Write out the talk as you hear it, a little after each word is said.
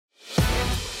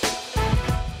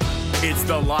It's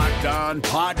the Locked On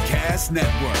Podcast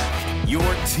Network, your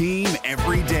team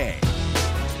every day.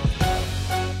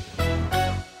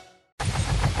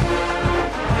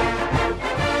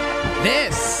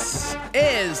 This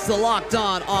is the Locked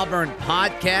On Auburn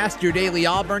Podcast, your daily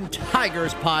Auburn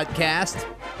Tigers podcast,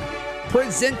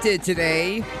 presented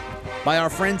today by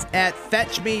our friends at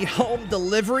Fetch Me Home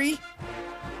Delivery,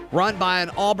 run by an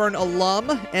Auburn alum,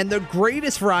 and the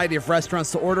greatest variety of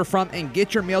restaurants to order from and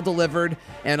get your meal delivered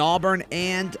in Auburn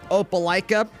and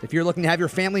Opelika. If you're looking to have your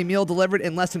family meal delivered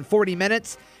in less than 40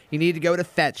 minutes, you need to go to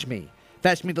Fetch Me.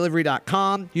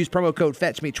 FetchMeDelivery.com. Use promo code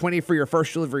FetchMe20 for your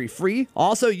first delivery free.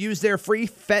 Also, use their free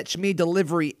Fetch Me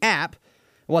Delivery app.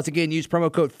 Once again, use promo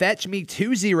code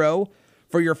FetchMe20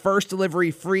 for your first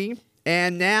delivery free.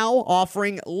 And now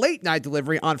offering late night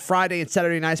delivery on Friday and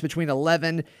Saturday nights between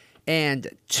 11 and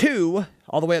 2,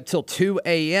 all the way up till 2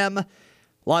 a.m. A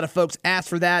lot of folks asked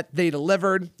for that. They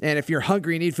delivered. And if you're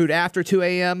hungry and need food after 2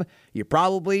 a.m., you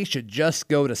probably should just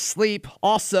go to sleep.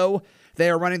 Also,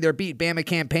 they are running their Beat Bama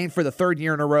campaign for the third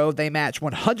year in a row. They match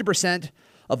 100%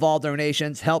 of all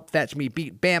donations. Help Fetch Me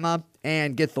beat Bama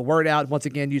and get the word out. Once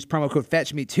again, use promo code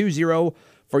FetchMe20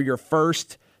 for your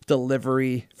first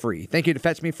delivery free. Thank you to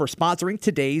Fetch Me for sponsoring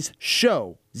today's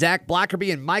show. Zach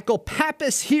Blackerby and Michael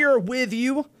Pappas here with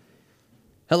you.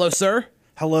 Hello, sir.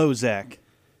 Hello, Zach.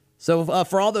 So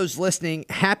for all those listening,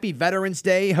 happy Veterans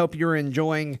Day. Hope you're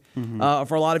enjoying,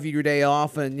 for a lot of you, your day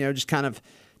off and, just kind of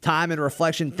time and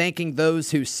reflection, thanking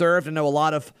those who served. I know a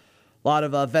lot of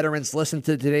veterans listen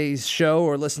to today's show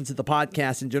or listen to the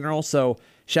podcast in general. So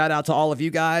shout out to all of you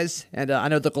guys. And I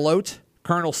know the Gloat,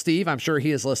 Colonel Steve, I'm sure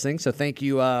he is listening. So thank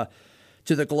you to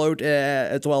the Gloat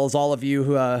as well as all of you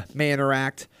who may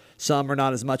interact. Some are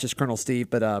not as much as Colonel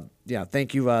Steve, but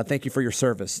thank you for your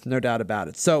service, no doubt about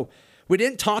it. So we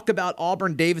didn't talk about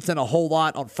Auburn Davidson a whole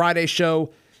lot on Friday's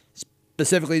show,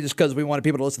 specifically just because we wanted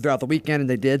people to listen throughout the weekend, and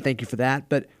they did. Thank you for that.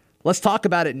 But let's talk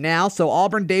about it now. So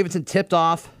Auburn Davidson tipped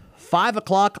off 5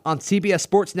 o'clock on CBS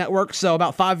Sports Network. So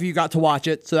about 5 of you got to watch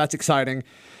it, so that's exciting.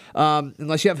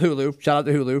 Unless you have Hulu. Shout out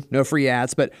to Hulu. No free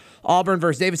ads. But Auburn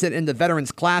versus Davidson in the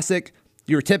Veterans Classic.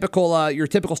 Your typical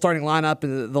starting lineup,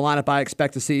 and the lineup I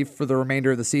expect to see for the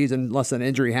remainder of the season, unless an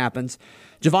injury happens.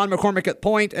 Javon McCormick at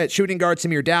point, at shooting guard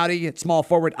Samir Dowdy, at small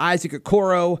forward Isaac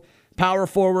Okoro, power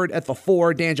forward at the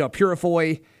 4 Danjel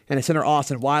Purifoy, and at center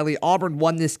Austin Wiley. Auburn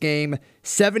won this game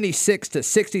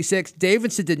 76-66.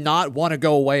 Davidson did not want to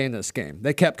go away in this game.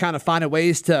 They kept kind of finding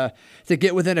ways to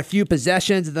get within a few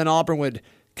possessions, and then Auburn would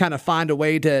kind of find a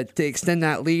way to extend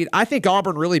that lead. I think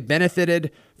Auburn really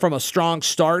benefited from a strong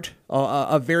start,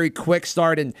 a very quick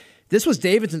start, and this was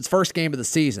Davidson's first game of the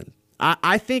season.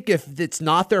 I think if it's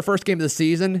not their first game of the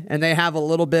season and they have a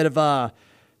little bit of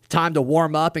time to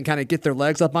warm up and kind of get their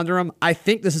legs up under them, I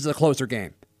think this is a closer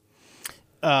game.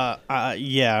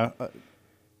 Yeah,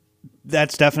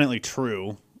 that's definitely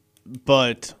true,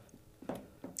 but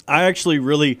I actually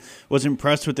really was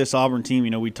impressed with this Auburn team.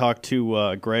 We talked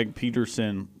to Greg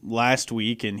Peterson last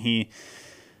week, and he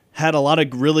had a lot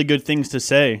of really good things to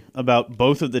say about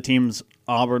both of the teams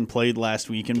Auburn played last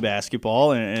week in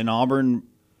basketball, and Auburn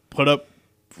put up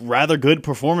rather good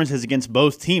performances against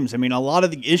both teams. I mean, a lot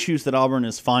of the issues that Auburn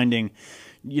is finding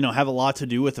have a lot to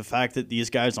do with the fact that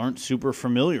these guys aren't super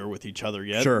familiar with each other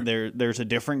yet. Sure. There's a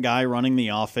different guy running the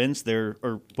offense.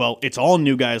 It's all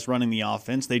new guys running the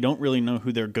offense. They don't really know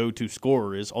who their go-to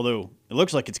scorer is, although it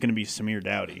looks like it's going to be Samir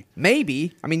Dowdy.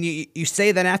 Maybe. I mean, you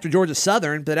say that after Georgia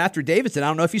Southern, but after Davidson, I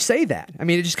don't know if you say that. I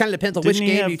mean, it just kind of depends on which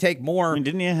game you take more. I mean,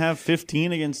 didn't he have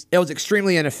 15 against? It was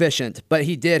extremely inefficient, but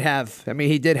he did have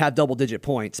double-digit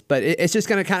points. But it's just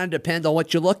going to kind of depend on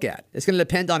what you look at. It's going to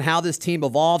depend on how this team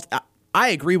evolves. I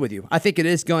agree with you. I think it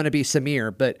is going to be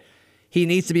Samir, but he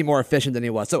needs to be more efficient than he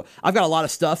was. So I've got a lot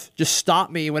of stuff. Just stop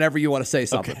me whenever you want to say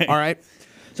something. Okay. All right?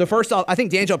 So first off, I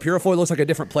think Danjel Purifoy looks like a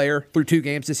different player through 2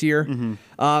 games this year. Mm-hmm.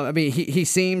 I mean, he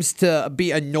seems to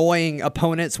be annoying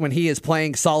opponents when he is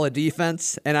playing solid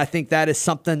defense, and I think that is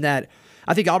something that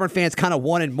I think Auburn fans kind of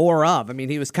wanted more of. I mean,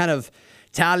 he was kind of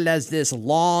touted as this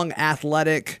long,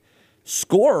 athletic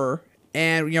scorer,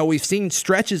 and we've seen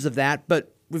stretches of that, but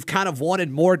we've kind of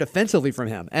wanted more defensively from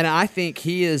him. And I think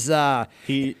he is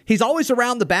he's always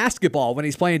around the basketball when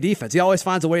he's playing defense. He always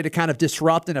finds a way to kind of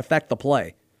disrupt and affect the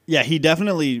play. Yeah, he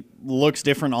definitely looks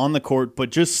different on the court,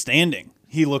 but just standing,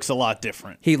 he looks a lot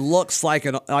different. He looks like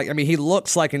an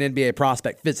NBA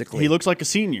prospect physically. He looks like a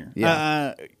senior.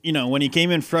 Yeah. When he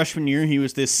came in freshman year, he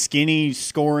was this skinny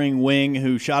scoring wing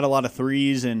who shot a lot of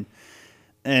threes and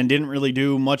didn't really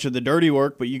do much of the dirty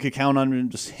work, but you could count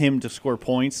on him to score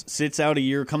points. Sits out a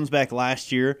year, comes back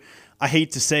last year. I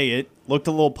hate to say it, looked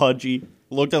a little pudgy,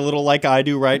 Looked a little like I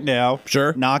do right now.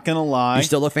 Sure. Not going to lie. You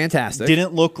still look fantastic.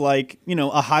 Didn't look like,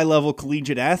 a high-level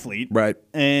collegiate athlete. Right.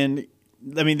 And,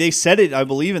 I mean, they said it, I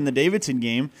believe, in the Davidson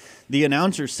game. The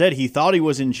announcer said he thought he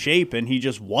was in shape, and he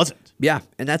just wasn't. Yeah,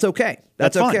 and that's okay.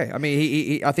 That's okay. Fine. I mean,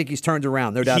 he I think he's turned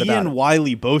around, no doubt about it. He and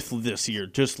Wiley both this year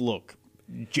just look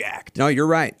jacked. No, you're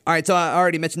right. All right, so I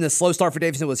already mentioned this. Slow start for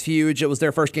Davidson was huge. It was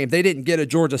their first game. They didn't get a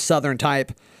Georgia Southern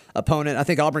type opponent. I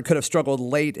think Auburn could have struggled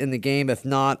late in the game. If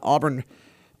not, Auburn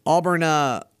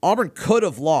could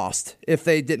have lost if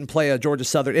they didn't play a Georgia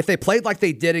Southern. If they played like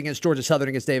they did against Georgia Southern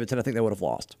against Davidson, I think they would have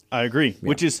lost. I agree,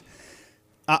 which is,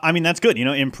 I mean, that's good.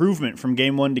 Improvement from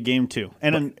game 1 to game 2.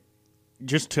 And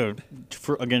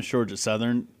against Georgia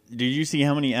Southern, did you see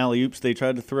how many alley-oops they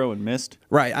tried to throw and missed?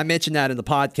 Right, I mentioned that in the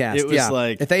podcast. It was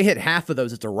like, if they hit half of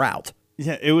those, it's a rout.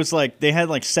 Yeah, it was like they had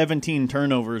like 17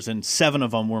 turnovers and 7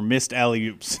 of them were missed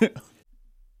alley-oops.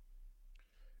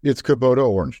 It's Kubota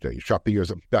Orange Day. Shop the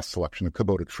year's best selection of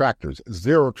Kubota tractors,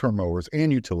 zero-turn mowers,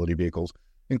 and utility vehicles,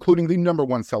 including the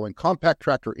 #1 selling compact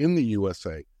tractor in the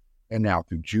USA. And now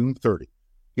through June 30,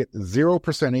 get 0%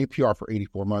 APR for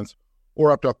 84 months or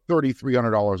up to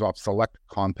 $3,300 off select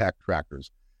compact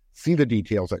tractors. See the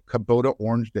details at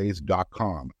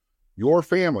KubotaOrangeDays.com. Your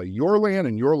family, your land,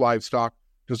 and your livestock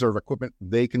deserve equipment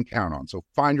they can count on. So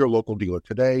find your local dealer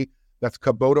today. That's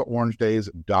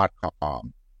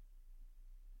KubotaOrangeDays.com.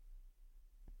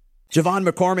 Javon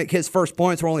McCormick, his first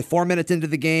points were only 4 minutes into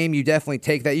the game. You definitely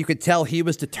take that. You could tell he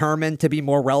was determined to be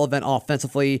more relevant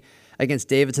offensively against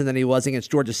Davidson than he was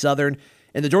against Georgia Southern.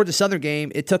 In the Georgia Southern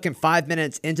game, it took him 5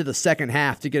 minutes into the second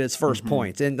half to get his first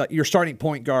points. And your starting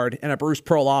point guard in a Bruce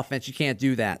Pearl offense, you can't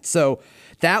do that. So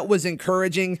that was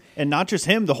encouraging. And not just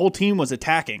him, the whole team was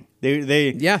attacking.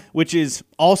 Yeah. Which is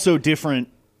also different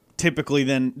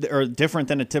than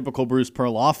a typical Bruce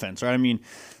Pearl offense, right? I mean,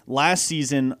 last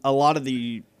season, a lot of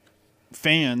the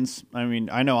fans, I mean,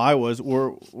 I know I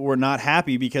were not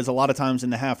happy because a lot of times in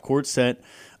the half court set,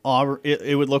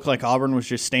 it would look like Auburn was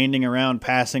just standing around,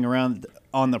 passing around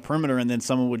on the perimeter, and then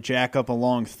someone would jack up a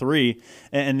long three.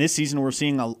 And this season, we're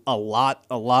seeing a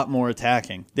lot more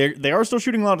attacking. They are still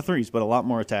shooting a lot of threes, but a lot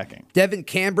more attacking. Devin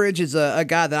Cambridge is a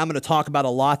guy that I'm going to talk about a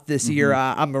lot this year.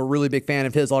 I'm a really big fan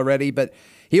of his already, but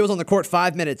he was on the court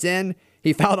 5 minutes in.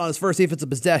 He fouled on his first defensive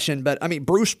possession, but I mean,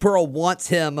 Bruce Pearl wants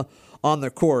him on the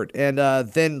court. And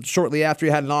then shortly after,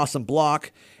 he had an awesome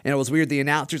block. And it was weird. The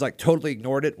announcers totally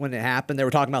ignored it when it happened. They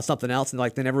were talking about something else, and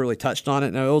they never really touched on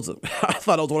it. And I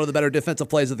thought it was one of the better defensive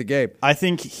plays of the game. I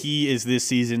think he is this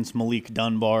season's Malik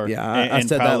Dunbar. Yeah, I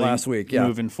said that last week. Yeah,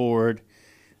 moving forward,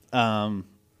 I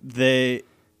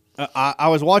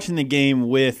was watching the game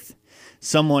with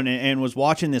someone and was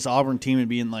watching this Auburn team and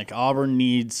being like, Auburn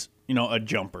needs a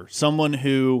jumper, someone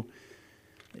who,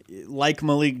 like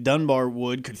Malik Dunbar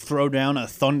could throw down a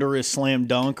thunderous slam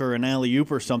dunk or an alley-oop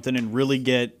or something and really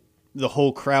get the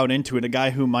whole crowd into it. A guy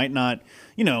who might not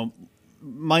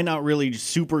really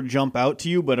super jump out to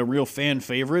you, but a real fan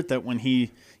favorite that when he's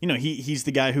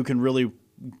the guy who can really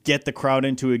get the crowd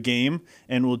into a game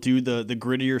and will do the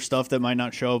grittier stuff that might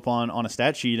not show up on a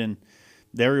stat sheet. And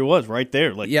there he was right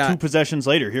there. 2 possessions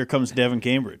later, here comes Devin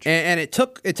Cambridge. And it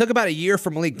took about a year for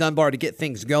Malik Dunbar to get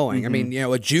things going. I mean, a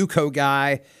JUCO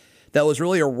guy that was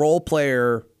really a role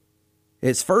player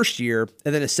his first year,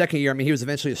 and then his second year, I mean, he was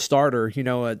eventually a starter,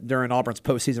 during Auburn's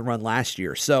postseason run last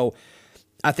year. So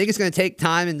I think it's going to take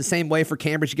time in the same way for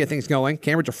Cambridge to get things going.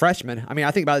 Cambridge, a freshman. I mean,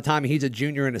 I think by the time he's a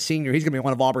junior and a senior, he's going to be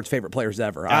one of Auburn's favorite players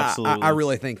ever. Absolutely. I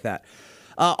really think that.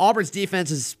 Auburn's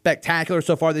defense is spectacular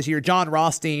so far this year. John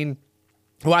Rothstein,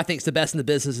 who I think is the best in the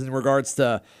business in regards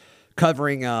to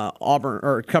covering Auburn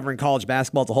or covering college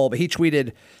basketball as a whole, but he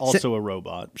tweeted also a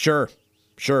robot. Sure.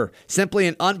 Simply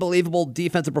an unbelievable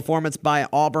defensive performance by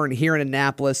Auburn here in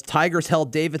Annapolis. Tigers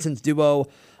held Davidson's duo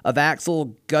of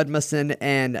Axel Gudmusson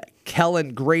and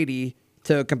Kellen Grady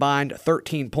to a combined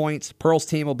 13 points. Pearl's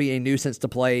team will be a nuisance to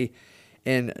play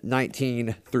in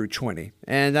 19 through 20.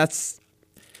 And that's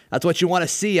what you want to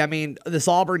see. I mean, this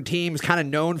Auburn team is kind of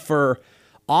known for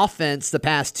offense the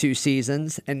past 2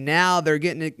 seasons, and now they're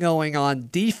getting it going on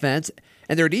defense.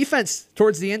 And their defense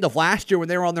towards the end of last year when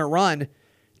they were on their run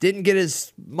didn't get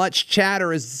as much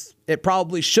chatter as it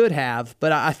probably should have.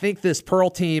 But I think this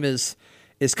Pearl team is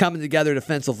coming together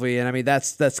defensively. And I mean,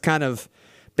 that's kind of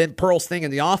been Pearl's thing in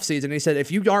the offseason. He said,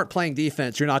 if you aren't playing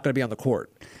defense, you're not going to be on the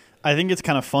court. I think it's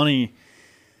kind of funny.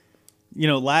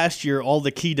 Last year, all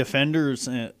the key defenders,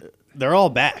 they're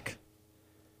all back.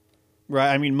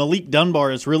 Right, I mean, Malik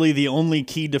Dunbar is really the only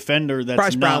key defender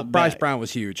that's not back. Bryce Brown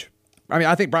was huge. I mean,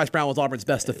 I think Bryce Brown was Auburn's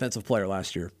best defensive player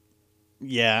last year.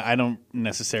 Yeah, I don't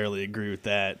necessarily agree with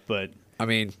that, but I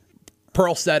mean,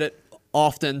 Pearl said it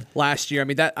often last year. I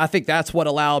mean, I think that's what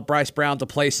allowed Bryce Brown to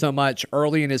play so much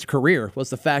early in his career, was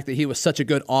the fact that he was such a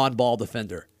good on-ball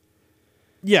defender.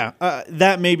 Yeah,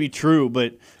 that may be true,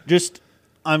 but just,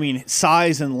 I mean,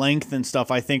 size and length and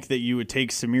stuff, I think that you would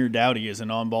take Samir Dowdy as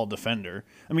an on-ball defender.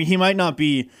 I mean, he might not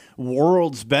be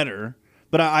worlds better,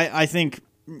 but I think,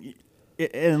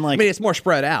 and like, I mean, it's more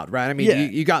spread out, right? I mean, yeah.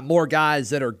 you got more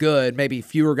guys that are good, maybe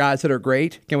fewer guys that are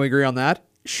great. Can we agree on that?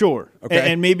 Sure.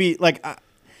 Okay. And maybe like,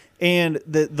 and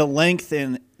the length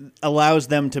allows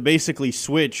them to basically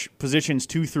switch positions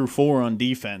 2 through 4 on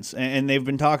defense. And they've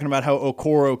been talking about how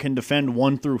Okoro can defend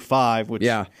 1 through 5, which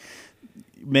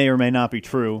may or may not be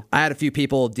true. I had a few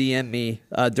people DM me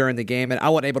during the game, and I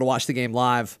wasn't able to watch the game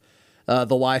live.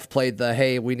 The wife played the,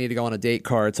 hey, we need to go on a date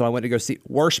card. So I went to go see,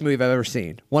 worst movie I've ever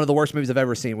seen. One of the worst movies I've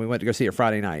ever seen. We went to go see it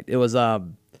Friday night. It was, I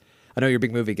know you're a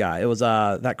big movie guy. It was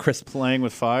that Christmas. Playing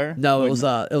with Fire? No, it was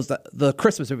the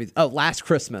Christmas movie. Oh, Last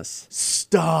Christmas.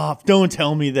 Stop. Don't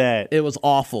tell me that. It was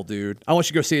awful, dude. I want you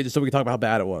to go see it just so we can talk about how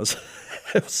bad it was.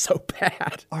 It was so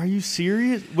bad. Are you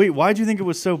serious? Wait, why'd you think it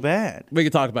was so bad? We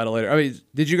can talk about it later. I mean,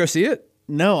 did you go see it?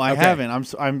 No, I Okay. haven't.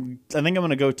 I think I'm going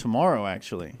to go tomorrow,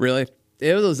 actually. Really?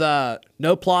 It was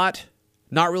no plot,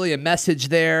 not really a message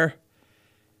there.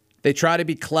 They tried to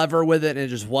be clever with it, and it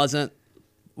just wasn't.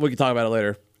 We can talk about it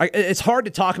later. It's hard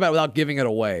to talk about without giving it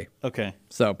away. Okay.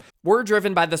 So We're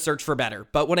driven by the search for better,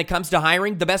 but when it comes to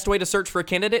hiring, the best way to search for a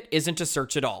candidate isn't to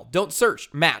search at all. Don't search,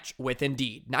 match with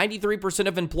Indeed. 93%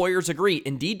 of employers agree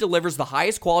Indeed delivers the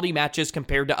highest quality matches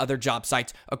compared to other job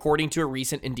sites, according to a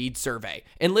recent Indeed survey.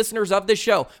 And listeners of this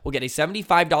show will get a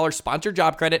 $75 sponsored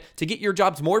job credit to get your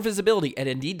jobs more visibility at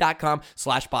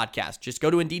Indeed.com/podcast. Just go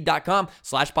to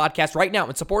Indeed.com/podcast right now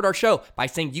and support our show by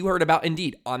saying you heard about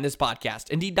Indeed on this podcast.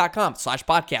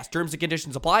 Indeed.com/podcast. Terms and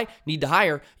conditions apply. Need to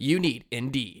hire? You need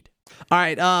Indeed. all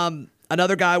right,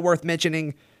 another guy worth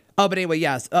mentioning. Oh, but anyway,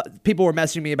 yes, people were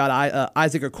messaging me about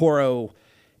Isaac Okoro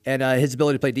and his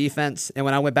ability to play defense. And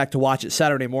when I went back to watch it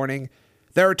Saturday morning,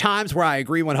 there are times where I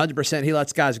agree 100% he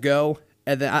lets guys go.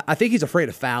 And then I think he's afraid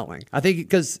of fouling. I think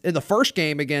because in the first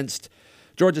game against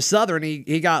Georgia Southern,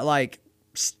 he got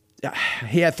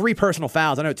he had 3 personal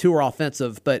fouls. I know 2 were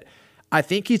offensive, but I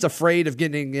think he's afraid of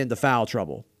getting into foul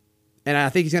trouble. And I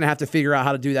think he's going to have to figure out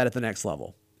how to do that at the next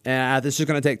level. And this is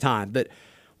going to take time. But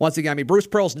once again, I mean, Bruce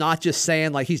Pearl's not just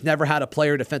saying like he's never had a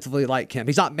player defensively like him.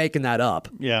 He's not making that up.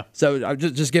 Yeah. So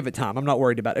just give it time. I'm not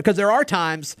worried about it. Because there are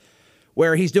times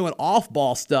where he's doing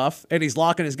off-ball stuff and he's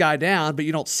locking his guy down, but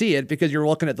you don't see it because you're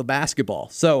looking at the basketball.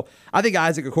 So I think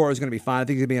Isaac Okoro is going to be fine. I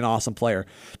think he's going to be an awesome player.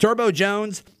 Turbo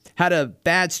Jones had a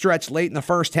bad stretch late in the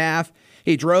first half.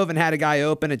 He drove and had a guy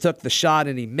open and took the shot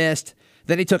and he missed.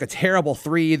 Then he took a terrible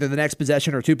 3 either the next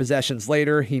possession or 2 possessions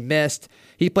later. He missed.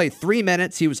 He played 3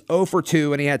 minutes. He was 0 for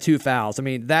 2, and he had 2 fouls. I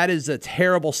mean, that is a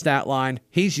terrible stat line.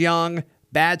 He's young,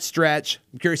 bad stretch.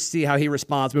 I'm curious to see how he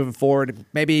responds moving forward,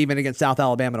 maybe even against South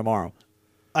Alabama tomorrow.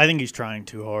 I think he's trying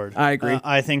too hard. I agree.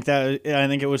 I think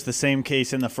it was the same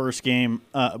case in the first game.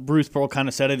 Bruce Pearl kind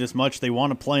of said it as much. They want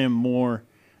to play him more,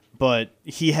 but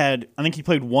I think he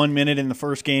played 1 minute in the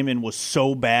first game and was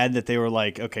so bad that they were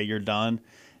like, okay, you're done.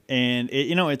 And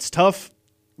it's tough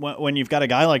when you've got a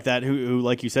guy like that who,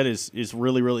 like you said, is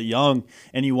really, really young,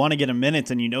 and you want to get him minutes,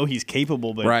 and you know he's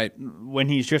capable. But right. when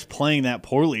he's just playing that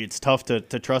poorly, it's tough to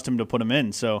trust him to put him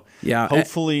in. So yeah,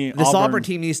 hopefully this Auburn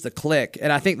team needs to click,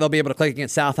 and I think they'll be able to click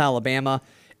against South Alabama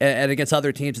and against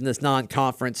other teams in this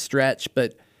non-conference stretch.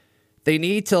 But they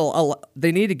need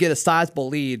to get a sizable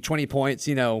lead, 20 points,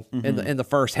 in the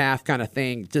first half kind of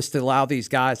thing, just to allow these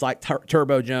guys like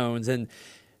Turbo Jones and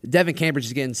Devin Cambridge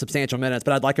is getting substantial minutes,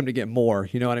 but I'd like him to get more.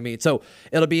 You know what I mean? So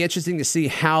it'll be interesting to see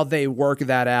how they work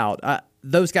that out.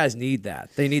 Those guys need that.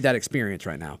 They need that experience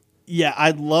right now. Yeah,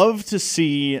 I'd love to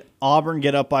see Auburn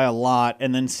get up by a lot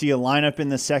and then see a lineup in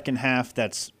the second half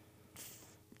that's,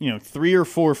 3 or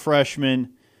 4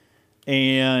 freshmen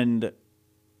and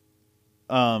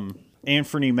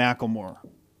Anthony McLemore.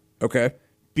 Okay.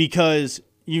 Because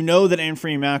you know that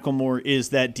Anthony McLemore is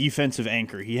that defensive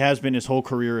anchor. He has been his whole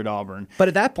career at Auburn. But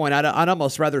at that point, I'd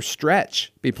almost rather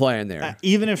Stretch be playing there.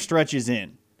 Even if Stretch is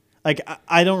in. Like,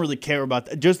 I don't really care about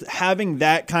that. Just having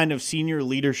that kind of senior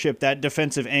leadership, that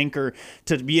defensive anchor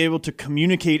to be able to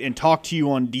communicate and talk to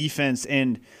you on defense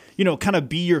and, kind of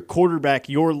be your quarterback,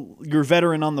 your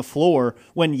veteran on the floor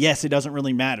when, yes, it doesn't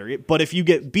really matter. But if you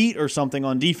get beat or something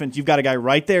on defense, you've got a guy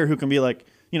right there who can be like,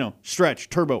 Stretch,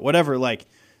 Turbo, whatever, like,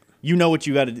 you know what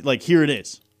you got to do. Like, here it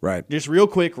is. Right. Just real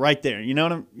quick right there. You know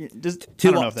what I'm just I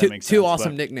don't know if that makes sense. Two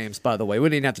awesome nicknames, by the way. We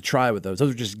didn't have to try with those. Those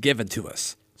were just given to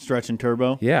us. Stretch and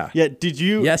Turbo? Yeah. Yeah, did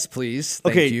you? Yes, please.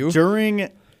 Thank okay, you. During,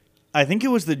 I think it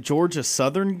was the Georgia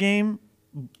Southern game,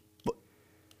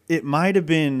 it might have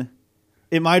been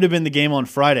the game on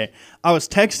Friday. I was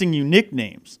texting you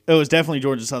nicknames. It was definitely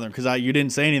Georgia Southern because you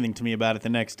didn't say anything to me about it the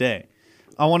next day.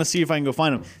 I want to see if I can go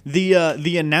find them.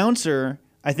 The announcer,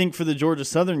 I think for the Georgia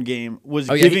Southern game, was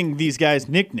giving these guys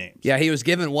nicknames. Yeah, he was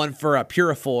given one for a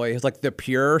Purifoy. It was like the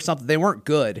Pure or something. They weren't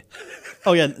good.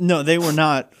 Oh yeah, no, they were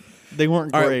not. They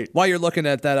weren't great. Right, while you're looking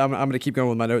at that, I'm going to keep going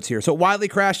with my notes here. So Wiley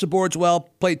crashed the boards well,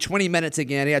 played 20 minutes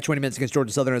again. He had 20 minutes against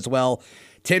Georgia Southern as well.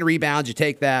 10 rebounds, you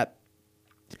take that.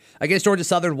 Against Georgia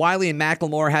Southern, Wiley and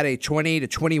McLemore had a 20 to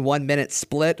 21 minute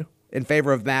split in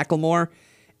favor of McLemore.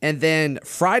 And then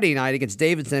Friday night against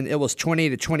Davidson, it was 20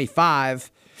 to 25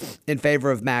 in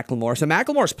favor of McLemore. So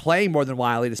McLemore's playing more than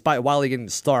Wiley, despite Wiley getting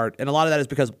the start. And a lot of that is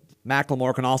because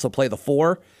McLemore can also play the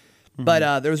 4. Mm-hmm.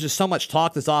 But there was just so much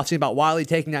talk this offseason about Wiley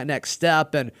taking that next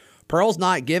step, and Pearl's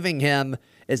not giving him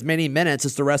as many minutes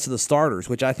as the rest of the starters,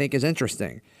 which I think is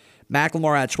interesting.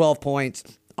 McLemore had 12 points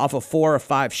off of 4 of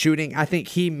 5 shooting. I think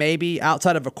he maybe,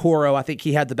 outside of Okoro, I think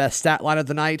he had the best stat line of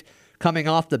the night coming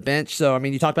off the bench. So, I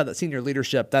mean, you talk about that senior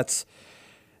leadership. That's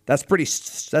pretty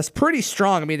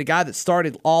strong. I mean, a guy that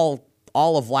started all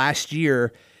of last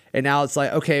year, and now it's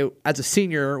like, okay, as a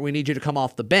senior, we need you to come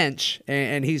off the bench,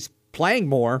 and he's playing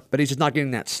more, but he's just not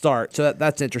getting that start. So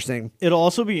that's interesting. It'll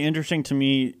also be interesting to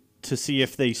me to see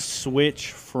if they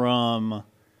switch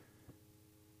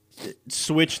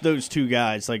those two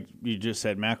guys, like you just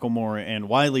said, McLemore and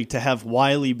Wiley, to have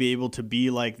Wiley be able to be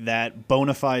like that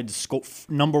bona fide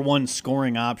number one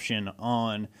scoring option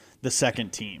on the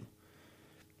second team.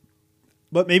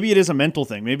 But maybe it is a mental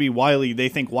thing. Maybe they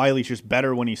think Wiley's just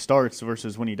better when he starts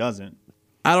versus when he doesn't.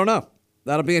 I don't know.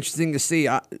 That'll be interesting to see.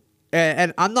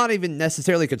 And I'm not even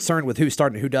necessarily concerned with who's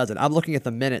starting and who doesn't. I'm looking at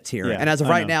the minutes here. Yeah, and as of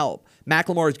right now,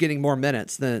 McLemore is getting more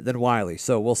minutes than Wiley.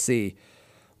 So we'll see.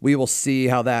 We will see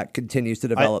how that continues to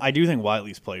develop. I do think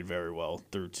Wiley's played very well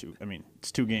through 2. I mean,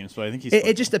 it's 2 games, but I think he's.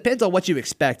 It just depends on what you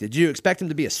expected. Did you expect him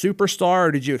to be a superstar,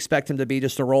 or did you expect him to be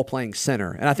just a role-playing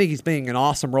center? And I think he's being an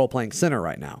awesome role-playing center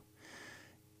right now.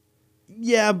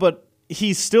 Yeah, but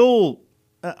he's still.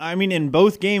 I mean, in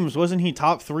both games, wasn't he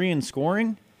top 3 in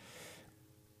scoring?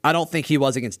 I don't think he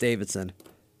was against Davidson.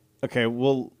 Okay,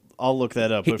 well, I'll look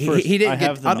that up. But first, he didn't I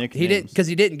have the nicknames. He didn't, because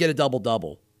he didn't get a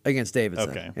double-double against Davidson.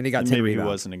 Okay. And he got 10 maybe rebounds.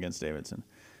 He wasn't against Davidson.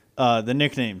 The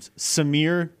nicknames.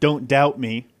 Samir, don't doubt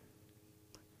me.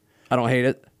 I don't hate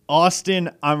it. Austin,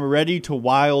 I'm ready to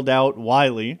wild out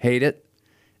Wiley. Hate it.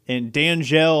 And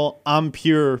D'Angelo, I'm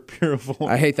pureful.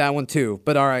 I hate that one too.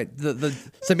 But all right, the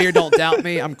Samir, don't doubt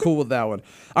me. I'm cool with that one.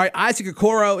 All right, Isaac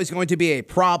Okoro is going to be a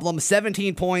problem.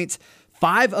 17 points,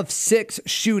 5 of 6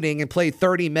 shooting, and played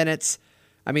 30 minutes.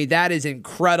 I mean, that is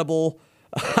incredible.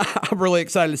 I'm really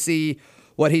excited to see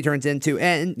what he turns into.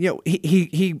 And you know,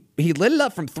 he lit it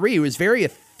up from 3. He was very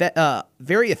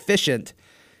efficient.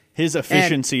 His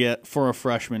efficiency for a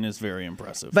freshman is very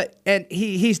impressive. But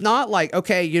he's not like,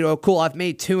 okay, you know, cool, I've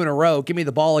made 2 in a row. Give me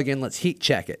the ball again. Let's heat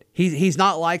check it. He's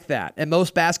not like that. And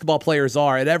most basketball players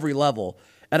are at every level.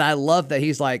 And I love that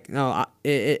he's like, no,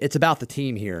 it's about the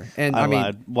team here. And I mean,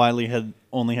 lied. Wiley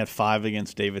only had 5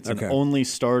 against Davidson. Okay. Only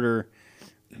starter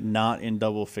not in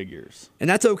double figures. And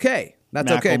that's okay. That's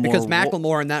okay because McLemore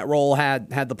McLemore in that role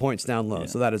had the points down low,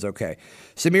 so that is okay.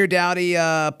 Samir Dowdy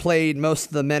played most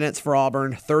of the minutes for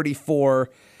Auburn, 34.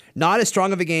 Not as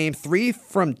strong of a game, 3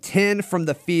 from 10 from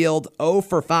the field, 0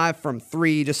 for 5 from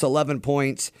 3, just 11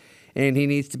 points, and he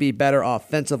needs to be better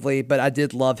offensively, but I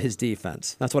did love his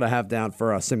defense. That's what I have down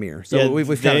for Samir. So we've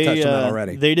kind of touched on that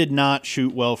already. They did not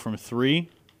shoot well from 3,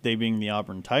 they being the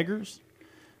Auburn Tigers.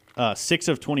 6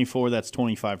 of 24, that's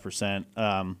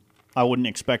 25%. I wouldn't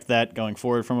expect that going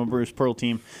forward from a Bruce Pearl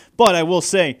team. But I will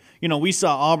say, you know, we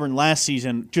saw Auburn last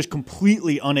season just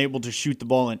completely unable to shoot the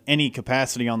ball in any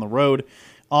capacity on the road.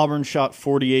 Auburn shot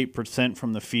 48%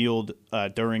 from the field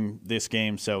during this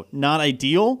game. So not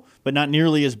ideal, but not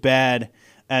nearly as bad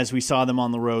as we saw them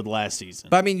on the road last season.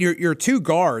 But, I mean, your 2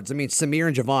 guards, I mean, Samir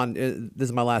and Javon, this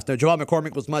is my last note. Javon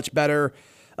McCormick was much better.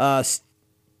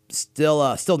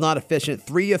 Still not efficient.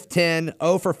 3 of 10,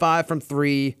 0 for 5 from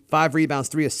 3, 5 rebounds,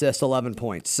 3 assists, 11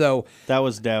 points. So that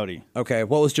was Dowdy. Okay,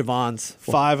 what was Javon's?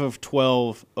 5 of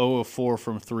 12, 0 of 4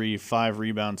 from 3, 5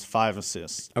 rebounds, 5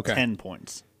 assists, okay. 10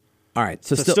 points. All right,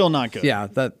 so still not good. Yeah,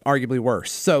 that arguably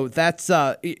worse. So that's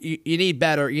you need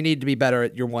better. You need to be better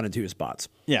at your 1 and 2 spots.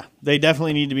 Yeah, they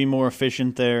definitely need to be more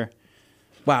efficient there.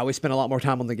 Wow, we spent a lot more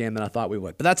time on the game than I thought we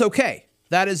would, but that's okay.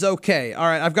 That is okay. All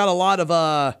right, I've got a lot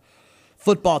of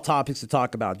football topics to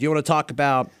talk about. Do you want to talk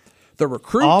about the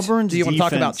recruits? Auburn's Do you want to talk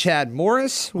defense- about Chad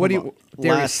Morris? What do you?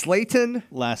 Darius Slayton?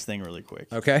 Last thing really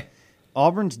quick. Okay.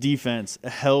 Auburn's defense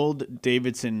held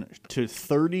Davidson to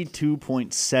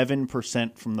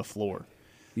 32.7% from the floor.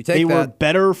 You take they that. were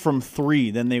better from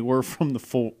 3 than they were from the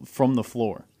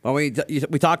floor. Well, we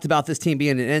talked about this team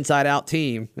being an inside-out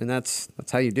team, and that's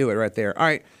how you do it right there. All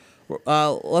right,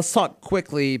 let's talk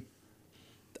quickly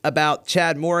about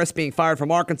Chad Morris being fired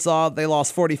from Arkansas. They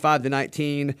lost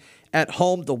 45-19 at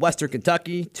home to Western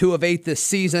Kentucky. 2 of 8 this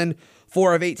season,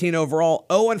 4 of 18 overall,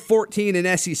 0-14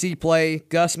 in SEC play.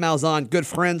 Gus Malzahn, good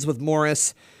friends with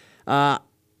Morris. I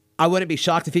wouldn't be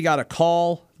shocked if he got a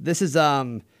call. This is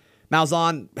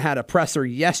Malzahn had a presser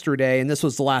yesterday, and this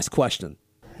was the last question.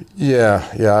 Yeah,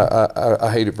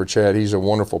 I hate it for Chad. He's a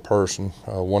wonderful person,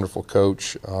 a wonderful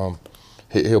coach.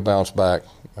 He'll bounce back.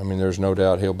 I mean, there's no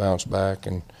doubt he'll bounce back,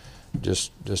 and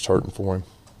just hurting for him.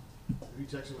 Have you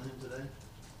texted with him today?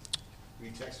 Have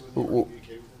you texted with him or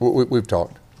communicated with him? We've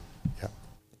talked. Yeah.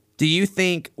 Do you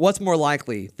think what's more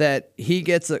likely, that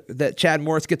that Chad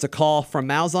Morris gets a call from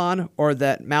Malzahn, or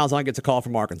that Malzahn gets a call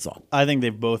from Arkansas? I think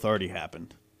they've both already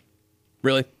happened.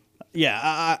 Really?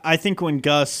 Yeah, I think when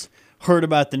Gus heard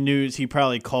about the news, he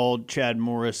probably called Chad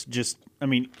Morris.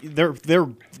 They're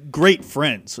great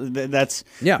friends. That's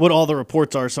what all the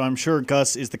reports are. So I'm sure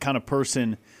Gus is the kind of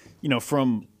person,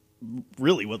 from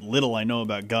really what little I know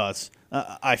about Gus,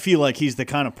 I feel like he's the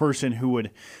kind of person who would,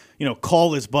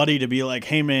 call his buddy to be like,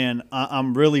 hey, man,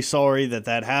 I'm really sorry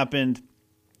that happened.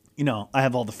 I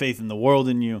have all the faith in the world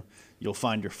in you. You'll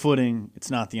find your footing.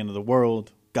 It's not the end of the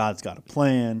world. God's got a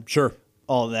plan. Sure.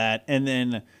 All that. And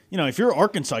then, if you're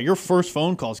Arkansas, your first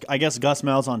phone call is, I guess, Gus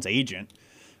Malzahn's agent,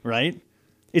 right?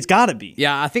 It's got to be.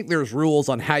 Yeah, I think there's rules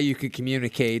on how you could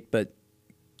communicate, but,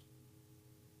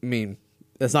 I mean,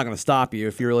 that's not going to stop you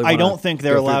if you really want to. I don't think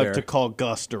they're allowed to call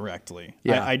Gus directly.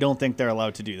 Yeah. I don't think they're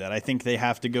allowed to do that. I think they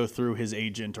have to go through his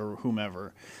agent or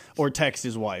whomever, or text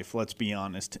his wife, let's be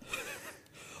honest.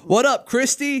 What up,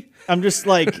 Christy? I'm just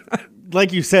like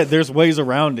you said, there's ways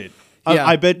around it. Yeah.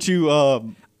 I bet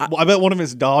you... I bet one of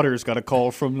his daughters got a call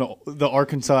from the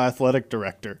Arkansas athletic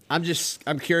director. I'm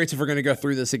curious if we're going to go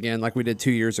through this again like we did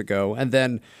 2 years ago, and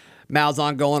then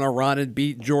Malzahn go on a run and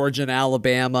beat Georgia and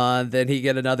Alabama, and then he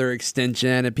get another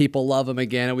extension, and people love him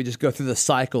again, and we just go through the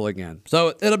cycle again.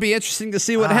 So it'll be interesting to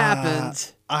see what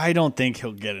happens. I don't think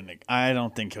he'll get an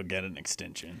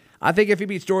extension. I think if he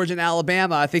beats Georgia and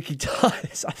Alabama, I think he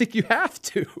does. I think you have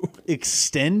to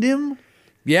Extend him?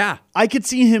 Yeah, I could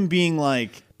see him being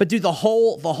like. but dude, the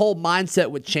whole mindset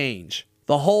would change.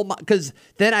 Because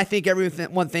then I think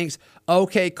everyone thinks,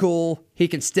 okay, cool, he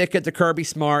can stick it to Kirby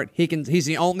Smart. He's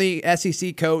the only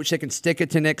SEC coach that can stick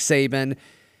it to Nick Saban.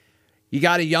 You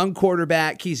got a young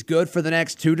quarterback. He's good for the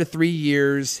next 2 to 3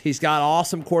 years. He's got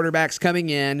awesome quarterbacks coming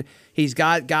in. He's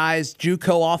got guys,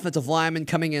 JUCO offensive linemen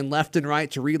coming in left and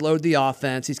right to reload the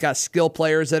offense. He's got skill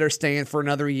players that are staying for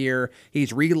another year.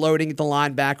 He's reloading at the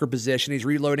linebacker position. He's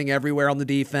reloading everywhere on the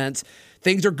defense.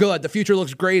 Things are good. The future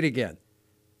looks great again.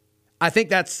 I think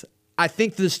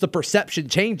the perception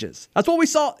changes. That's what we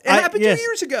saw. It happened 2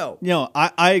 years ago.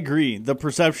 I agree. The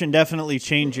perception definitely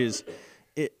changes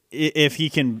if he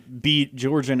can beat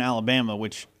Georgia and Alabama,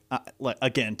 which,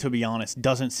 again, to be honest,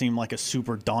 doesn't seem like a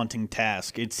super daunting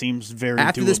task. It seems very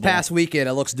After doable. this past weekend,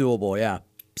 it looks doable, yeah.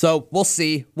 So we'll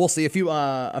see. We'll see. A few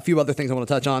other things I want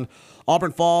to touch on.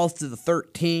 Auburn falls to the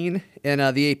 13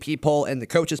 in the AP poll and the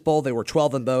coaches poll. They were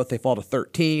 12 in both. They fall to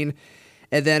 13.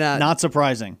 And then not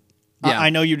surprising. Yeah.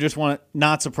 I know you just want it.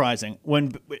 Not surprising.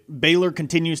 When Baylor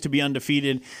continues to be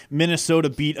undefeated, Minnesota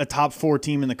beat a top 4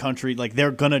 team in the country. Like, they're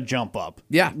gonna jump up.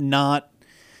 Yeah, not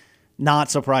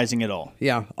surprising at all.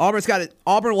 Yeah, Auburn's got it.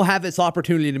 Auburn will have its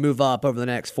opportunity to move up over the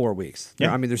next 4 weeks.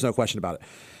 Yeah. I mean, there's no question about it.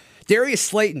 Darius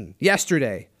Slayton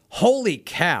yesterday. Holy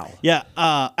cow! Yeah.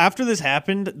 After this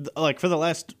happened, like for the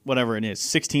last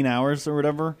 16 hours or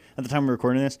whatever at the time we're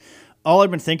recording this. All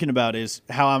I've been thinking about is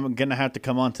how I'm going to have to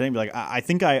come on today and be like, I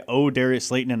think I owe Darius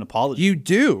Slayton an apology. You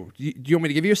do? Do you want me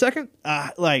to give you a second?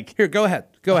 Here, go ahead.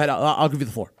 Go ahead. I'll give you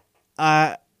the floor.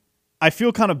 I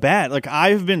feel kind of bad. Like,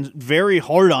 I've been very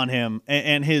hard on him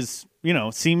and his,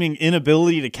 seeming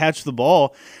inability to catch the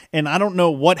ball. And I don't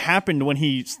know what happened when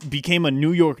he became a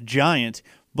New York Giant,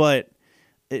 but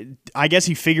I guess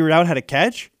he figured out how to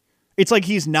catch. It's like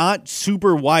he's not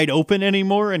super wide open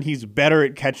anymore, and he's better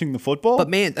at catching the football. But,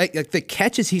 man, the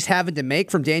catches he's having to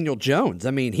make from Daniel Jones,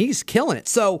 I mean, he's killing it.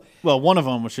 So, well, one of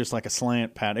them was just like a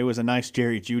slant, Pat. It was a nice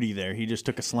Jerry Jeudy there. He just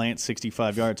took a slant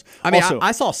 65 yards. I mean,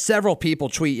 I saw several people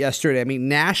tweet yesterday. I mean,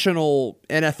 national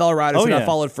NFL writers that I've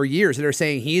followed for years that are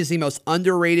saying he's the most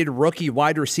underrated rookie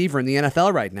wide receiver in the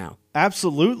NFL right now.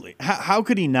 Absolutely. How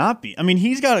could he not be? I mean,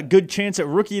 he's got a good chance at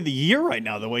Rookie of the Year right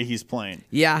now, the way he's playing.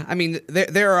 Yeah, I mean,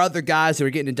 there are other guys who are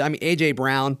getting into. I mean, A.J.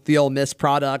 Brown, the Ole Miss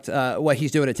product, what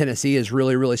he's doing at Tennessee is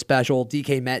really, really special.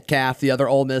 DK Metcalf, the other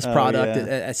Ole Miss product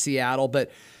at Seattle. But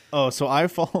so I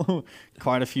follow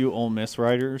quite a few Ole Miss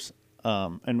writers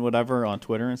and whatever on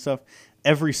Twitter and stuff.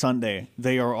 Every Sunday,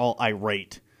 they are all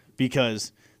irate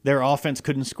because their offense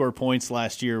couldn't score points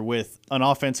last year with an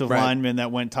offensive lineman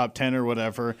that went top 10 or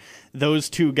whatever. Those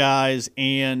two guys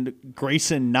and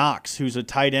Grayson Knox, who's a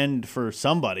tight end for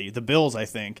somebody, the Bills, I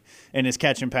think, and is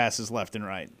catching passes left and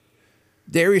right.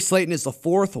 Darius Slayton is the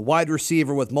fourth wide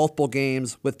receiver with multiple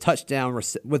games with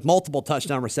multiple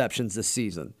touchdown receptions this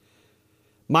season.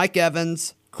 Mike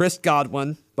Evans, Chris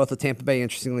Godwin, both with Tampa Bay,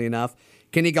 interestingly enough,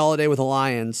 Kenny Golladay with the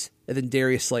Lions, and then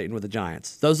Darius Slayton with the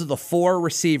Giants. Those are the four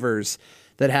receivers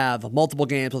that have multiple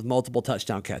games with multiple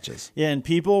touchdown catches. Yeah, and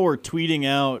people were tweeting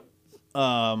out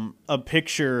a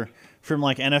picture from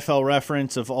like NFL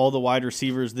Reference of all the wide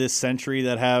receivers this century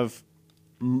that have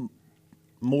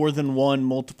more than one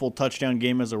multiple touchdown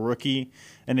game as a rookie,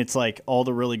 and it's like all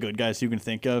the really good guys you can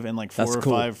think of and like four or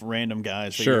five random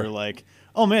guys that you're like,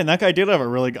 oh man, that guy did have a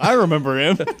really good, I remember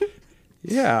him.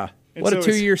 Yeah. What a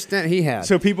 2-year stint he had.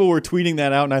 So people were tweeting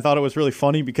that out, and I thought it was really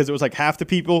funny because it was like half the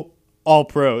people all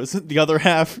pros. The other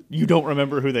half, you don't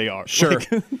remember who they are. Sure.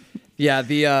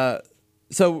 Yeah,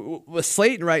 so with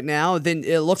Slayton right now, then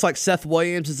it looks like Seth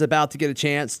Williams is about to get a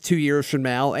chance 2 years from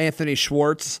now. Anthony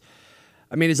Schwartz.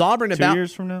 I mean, is Auburn 2 about 2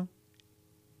 years from now?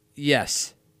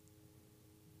 Yes.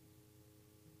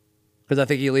 Because I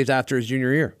think he leaves after his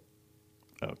junior year.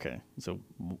 Okay. So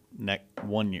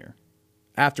 1 year.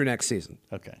 After next season.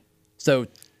 Okay. So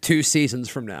 2 seasons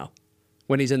from now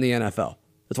when he's in the NFL.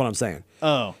 That's what I'm saying.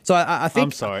 Oh. So I think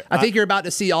I'm sorry. I think you're about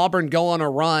to see Auburn go on a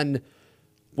run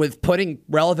with putting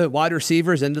relevant wide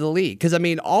receivers into the league. Because, I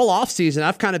mean, all offseason,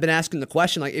 I've kind of been asking the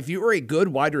question, like, if you were a good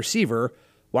wide receiver,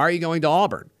 why are you going to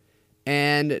Auburn?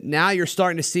 And now you're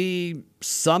starting to see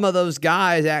some of those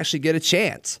guys actually get a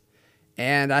chance.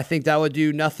 And I think that would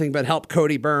do nothing but help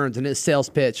Cody Burns and his sales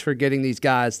pitch for getting these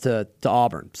guys to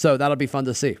Auburn. So that'll be fun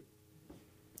to see.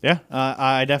 Yeah,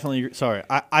 I definitely. Sorry,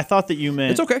 I thought that you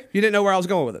meant. It's okay. You didn't know where I was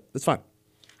going with it. It's fine.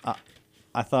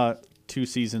 I thought 2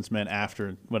 seasons meant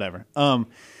after whatever.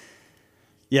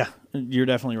 Yeah, you're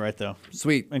definitely right though.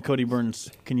 Sweet. And Cody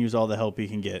Burns can use all the help he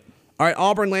can get. All right,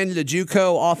 Auburn landed a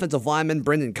JUCO offensive lineman,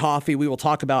 Brendan Coffey. We will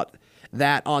talk about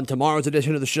that on tomorrow's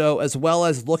edition of the show, as well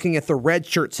as looking at the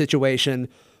redshirt situation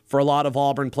for a lot of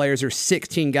Auburn players. There's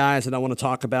 16 guys that I want to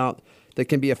talk about that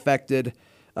can be affected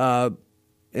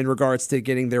in regards to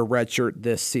getting their red shirt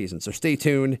this season. So stay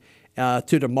tuned to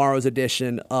tomorrow's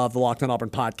edition of the Locked On Auburn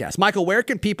podcast. Michael, where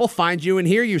can people find you and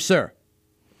hear you, sir?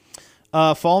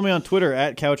 Follow me on Twitter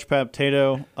at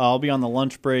CouchPapTato. I'll be on the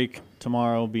lunch break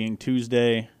tomorrow, being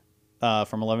Tuesday,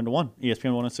 from 11 to 1,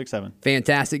 ESPN 106.7.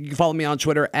 Fantastic. You can follow me on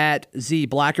Twitter at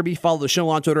ZBlackerby. Follow the show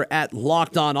on Twitter at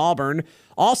Locked On Auburn.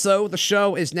 Also, the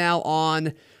show is now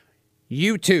on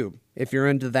YouTube, if you're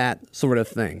into that sort of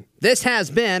thing. This has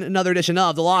been another edition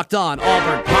of the Locked On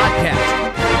Auburn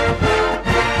podcast.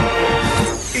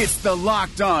 It's the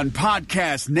Locked On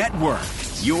Podcast Network,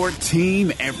 your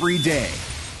team every day.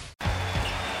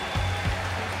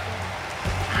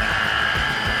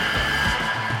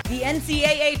 The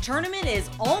NCAA tournament is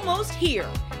almost here,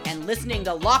 and listening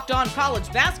to Locked On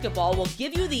College Basketball will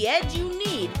give you the edge you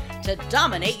need to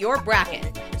dominate your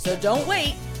bracket. So don't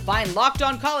wait. Find Locked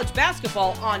On College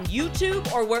Basketball on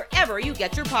YouTube or wherever you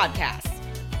get your podcasts.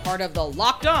 Part of the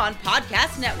Locked On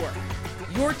Podcast Network.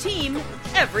 Your team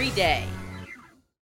every day.